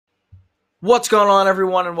What's going on,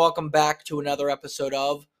 everyone, and welcome back to another episode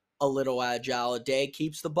of A Little Agile. A day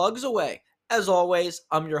keeps the bugs away. As always,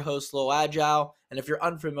 I'm your host, Little Agile, and if you're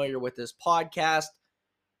unfamiliar with this podcast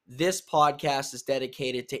is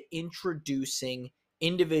dedicated to introducing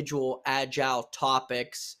individual Agile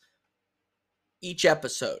topics each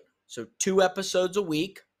episode. So 2 episodes a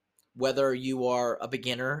week, whether you are a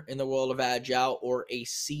beginner in the world of Agile or a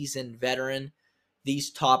seasoned veteran, these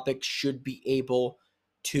topics should be able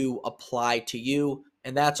to apply to you,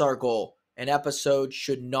 and that's our goal. An episode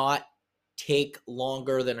should not take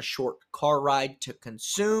longer than a short car ride to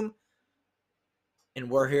consume,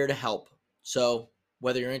 and we're here to help. So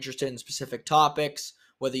whether you're interested in specific topics,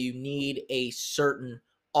 whether you need a certain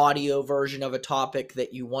audio version of a topic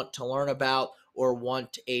that you want to learn about or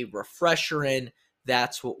want a refresher in,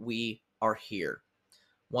 that's what we are here.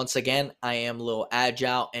 Once again, I am Little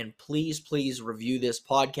Agile, and please review this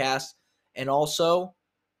podcast and also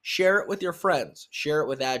share it with your friends. Share it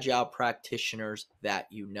with Agile practitioners that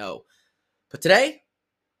you know. But today,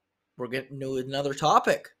 we're getting to another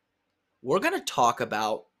topic. We're going to talk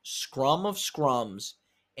about Scrum of Scrums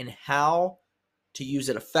and how to use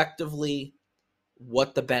it effectively,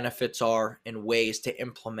 what the benefits are, and ways to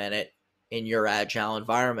implement it in your Agile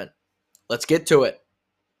environment. Let's get to it.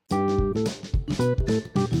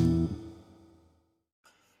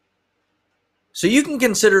 So you can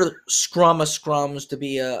consider Scrum of Scrums to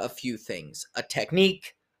be a few things: a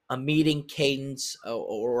technique, a meeting cadence,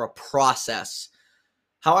 or a process.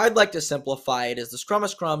 How I'd like to simplify it is the Scrum of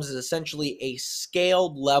Scrums is essentially a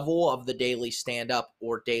scaled level of the daily stand-up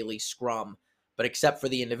or daily Scrum. But except for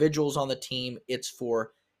the individuals on the team, it's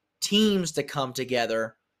for teams to come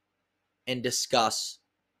together and discuss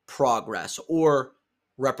progress, or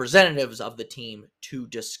representatives of the team to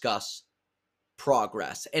discuss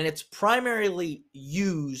progress. And it's primarily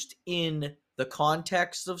used in the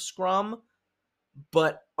context of Scrum,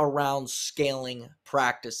 but around scaling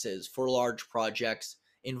practices for large projects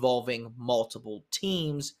involving multiple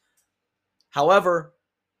teams. However,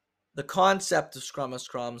 the concept of Scrum of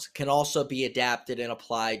Scrums can also be adapted and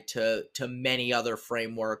applied to many other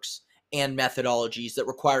frameworks and methodologies that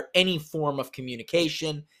require any form of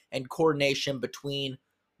communication and coordination between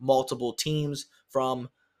multiple teams, from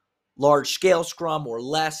large-scale Scrum, or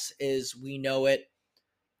less as we know it,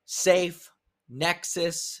 SAFe,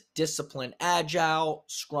 Nexus, Discipline Agile,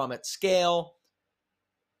 Scrum at Scale.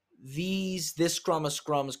 This Scrum of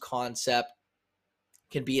Scrums concept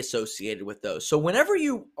can be associated with those. So whenever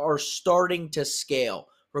you are starting to scale,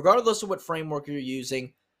 regardless of what framework you're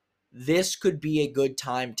using, this could be a good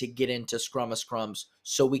time to get into Scrum of Scrums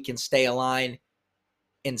so we can stay aligned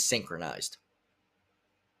and synchronized.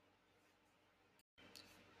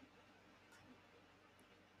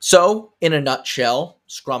 So, in a nutshell,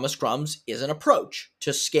 Scrum of Scrums is an approach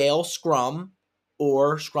to scale Scrum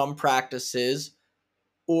or Scrum practices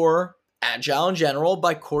or Agile in general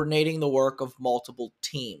by coordinating the work of multiple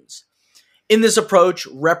teams. In this approach,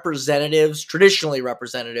 traditionally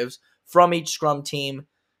representatives from each Scrum team,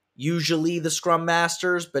 usually the Scrum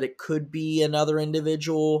Masters, but it could be another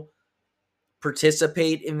individual,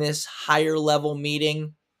 participate in this higher level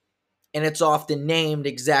meeting. And it's often named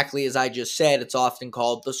exactly as I just said. It's often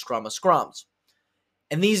called the Scrum of Scrums.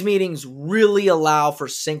 And these meetings really allow for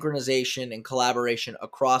synchronization and collaboration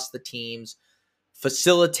across the teams,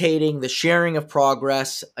 facilitating the sharing of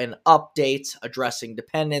progress and updates, addressing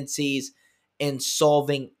dependencies, and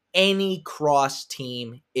solving any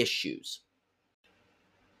cross-team issues.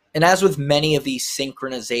 And as with many of these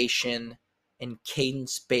synchronization and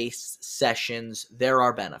cadence-based sessions, there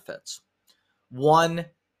are benefits. 1,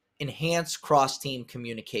 enhanced cross-team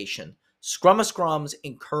communication. Scrum of Scrums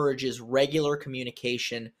encourages regular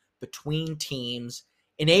communication between teams,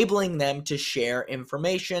 enabling them to share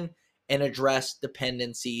information and address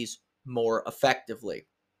dependencies more effectively.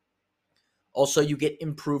 Also, you get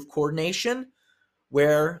improved coordination,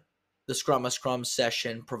 where the Scrum of Scrums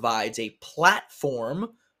session provides a platform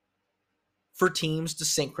for teams to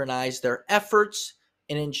synchronize their efforts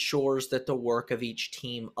and ensures that the work of each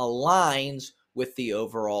team aligns with the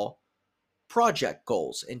overall project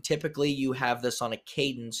goals. And typically you have this on a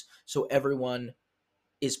cadence so everyone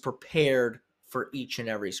is prepared for each and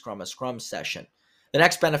every Scrum of Scrums session. The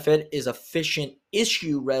next benefit is efficient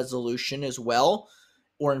issue resolution as well,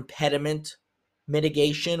 or impediment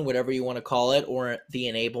mitigation, whatever you want to call it, or the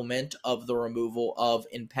enablement of the removal of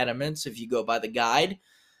impediments if you go by the guide.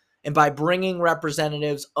 And by bringing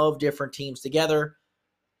representatives of different teams together,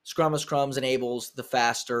 Scrum of Scrums enables the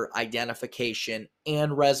faster identification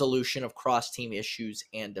and resolution of cross-team issues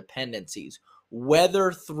and dependencies,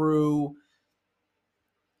 whether through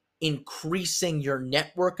increasing your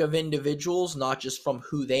network of individuals, not just from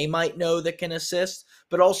who they might know that can assist,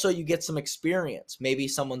 but also you get some experience. Maybe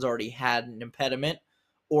someone's already had an impediment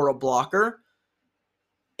or a blocker,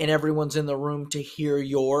 and everyone's in the room to hear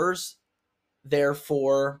yours.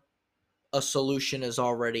 Therefore, a solution is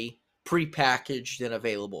already prepackaged and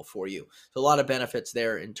available for you. So a lot of benefits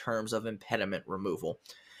there in terms of impediment removal.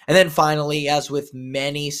 And then finally, as with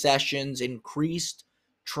many sessions, increased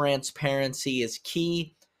transparency is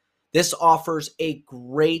key. This offers a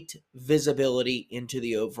great visibility into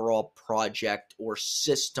the overall project or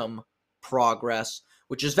system progress,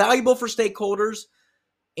 which is valuable for stakeholders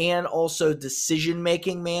and also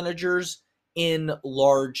decision-making managers in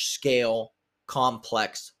large-scale,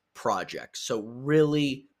 complex projects. So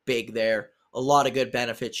really big there. A lot of good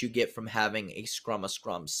benefits you get from having a Scrum of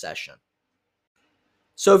Scrums session.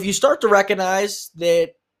 So if you start to recognize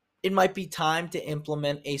that it might be time to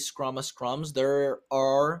implement a Scrum of Scrums, there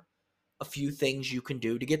are a few things you can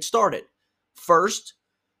do to get started. First,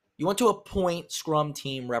 you want to appoint Scrum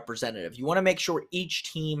team representative. You want to make sure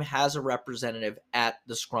each team has a representative at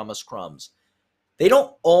the Scrum of Scrums. They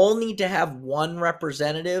don't all need to have one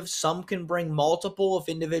representative. Some can bring multiple if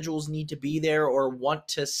individuals need to be there or want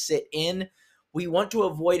to sit in. We want to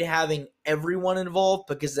avoid having everyone involved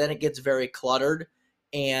because then it gets very cluttered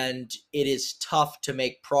and it is tough to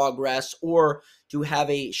make progress or to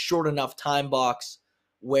have a short enough time box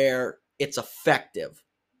where it's effective.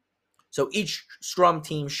 So each Scrum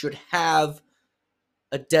team should have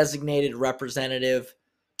a designated representative.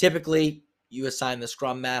 Typically, you assign the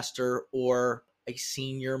Scrum Master or a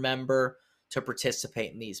senior member to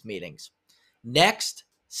participate in these meetings. Next,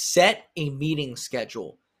 set a meeting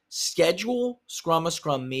schedule. Schedule Scrum of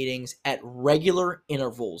Scrum meetings at regular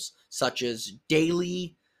intervals, such as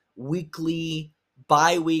daily, weekly,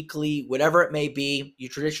 bi-weekly, whatever it may be. You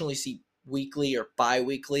traditionally see weekly or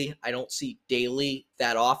bi-weekly. I don't see daily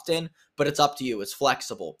that often, but it's up to you. It's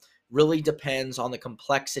flexible. Really depends on the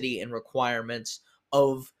complexity and requirements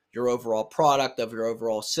of your overall product, of your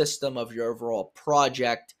overall system, of your overall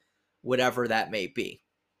project, whatever that may be.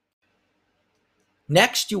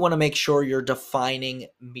 Next, you want to make sure you're defining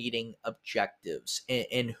meeting objectives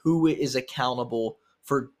and who is accountable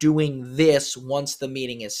for doing this once the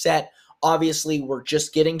meeting is set. Obviously, we're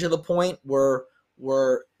just getting to the point where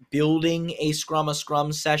we're building a Scrum of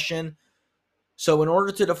Scrum session. So in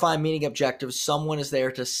order to define meeting objectives, someone is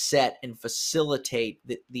there to set and facilitate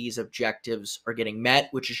that these objectives are getting met,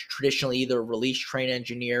 which is traditionally either a release train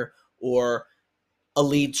engineer or a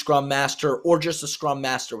lead Scrum Master or just a Scrum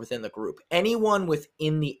Master within the group. Anyone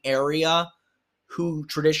within the area who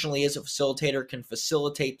traditionally is a facilitator can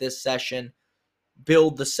facilitate this session,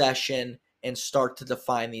 build the session, and start to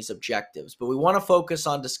define these objectives. But we want to focus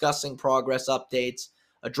on discussing progress updates,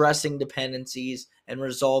 addressing dependencies, and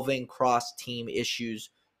resolving cross-team issues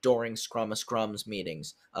during Scrum of Scrums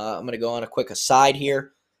meetings. I'm going to go on a quick aside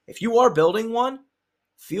here. If you are building one,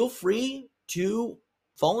 feel free to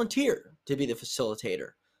volunteer to be the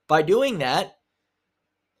facilitator. By doing that,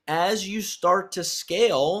 as you start to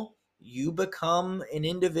scale, you become an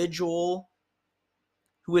individual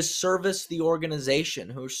who has serviced the organization,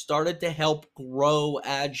 who started to help grow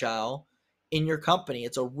Agile in your company.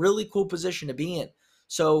 It's a really cool position to be in.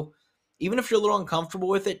 So even if you're a little uncomfortable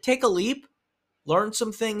with it, take a leap, learn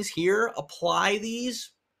some things here, apply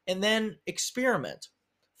these, and then experiment.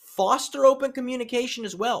 Foster open communication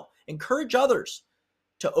as well. Encourage others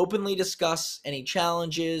to openly discuss any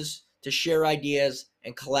challenges, to share ideas,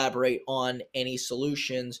 and collaborate on any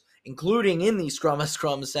solutions, including in these Scrum of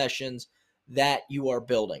Scrum sessions that you are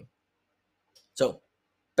building. So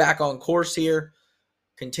back on course here,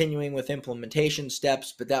 continuing with implementation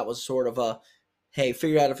steps, but that was sort of a, hey,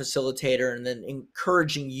 figure out a facilitator and then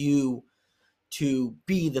encouraging you to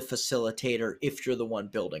be the facilitator if you're the one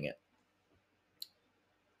building it.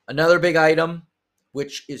 Another big item,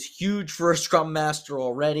 which is huge for a Scrum Master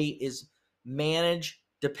already, is manage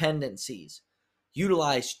dependencies.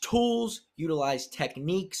 Utilize tools, utilize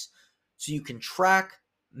techniques so you can track,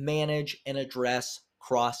 manage, and address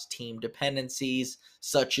cross-team dependencies,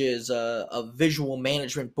 such as a visual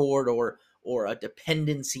management board or a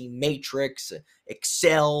dependency matrix,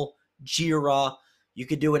 Excel, Jira. You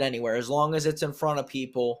could do it anywhere as long as it's in front of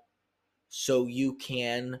people so you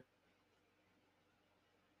can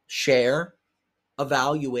share,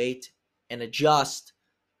 evaluate, and adjust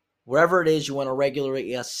wherever it is you want to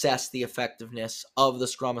regularly assess the effectiveness of the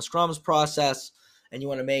Scrum of Scrums process, and you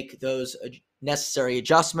want to make those necessary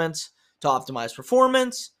adjustments to optimize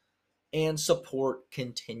performance and support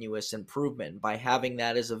continuous improvement. By having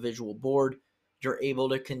that as a visual board, you're able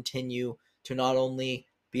to continue to not only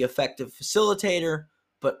be effective facilitator,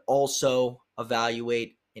 but also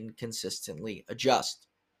evaluate and consistently adjust.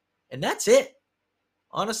 And that's it.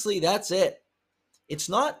 Honestly, that's it. It's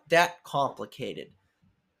not that complicated.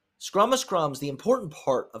 Scrum of Scrums, the important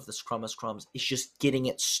part of the Scrum of Scrums is just getting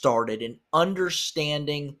it started and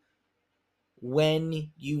understanding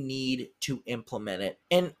when you need to implement it.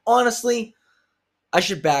 And honestly, I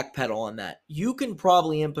should backpedal on that. You can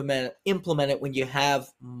probably implement it when you have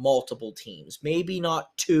multiple teams. Maybe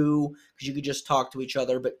not 2, because you could just talk to each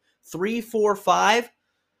other, but 3, 4, 5.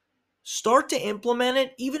 Start to implement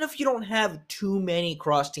it, even if you don't have too many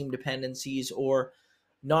cross-team dependencies or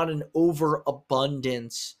not an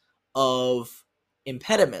overabundance of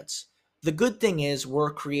impediments. The good thing is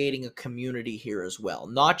we're creating a community here as well,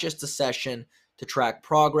 not just a session to track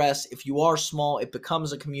progress. If you are small, it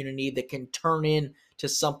becomes a community that can turn into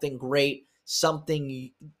something great,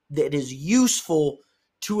 something that is useful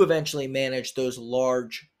to eventually manage those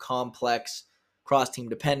large, complex cross-team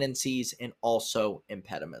dependencies and also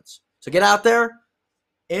impediments. So get out there,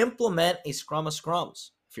 implement a Scrum of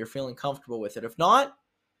Scrums if you're feeling comfortable with it. If not,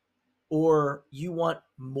 or you want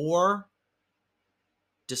more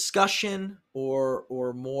discussion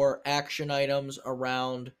or more action items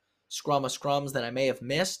around Scrum of Scrums that I may have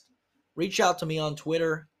missed, reach out to me on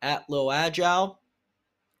Twitter at Little Agile,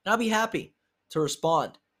 and I'll be happy to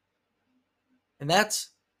respond. And that's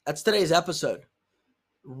today's episode.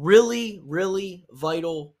 Really, really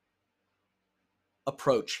vital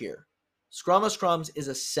approach here. Scrum of Scrums is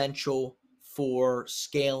essential for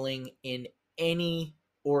scaling in any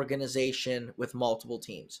organization with multiple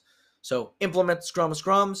teams. So implement Scrum of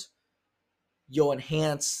Scrums. You'll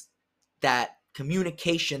enhance that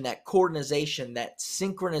communication, that coordination, that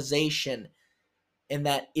synchronization, and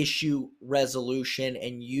that issue resolution,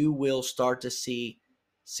 and you will start to see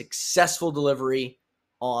successful delivery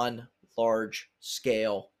on large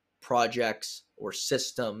scale projects or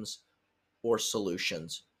systems or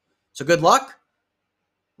solutions. So good luck.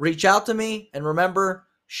 Reach out to me, and remember,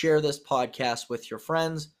 share this podcast with your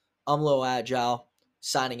friends. I'm Little Agile,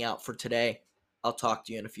 signing out for today. I'll talk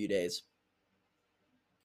to you in a few days.